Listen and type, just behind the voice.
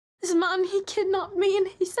This man, he kidnapped me and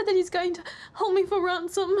he said that he's going to hold me for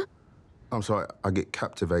ransom. I'm sorry, I get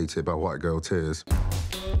captivated by white girl tears.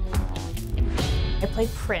 I play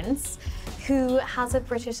Prince, who has a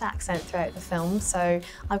British accent throughout the film, so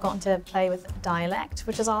I've gotten to play with dialect,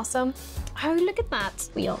 which is awesome. Oh, look at that.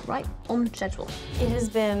 We are right on schedule. It has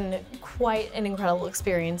been quite an incredible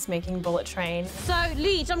experience making Bullet Train. So,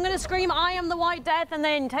 Leitch, I'm going to scream, I am the White Death, and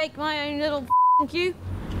then take my own little cue.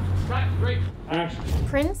 Right, great. Action.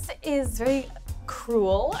 Prince is very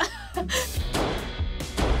cruel.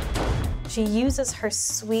 She uses her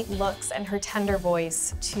sweet looks and her tender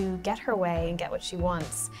voice to get her way and get what she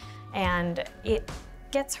wants. And it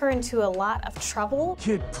gets her into a lot of trouble.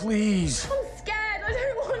 Kid, please. I'm scared. I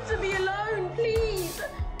don't want to be alone, please.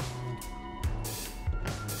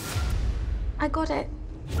 I got it.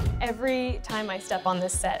 Every time I step on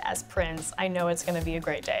this set as Prince, I know it's going to be a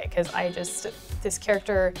great day because this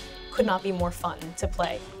character could not be more fun to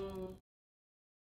play.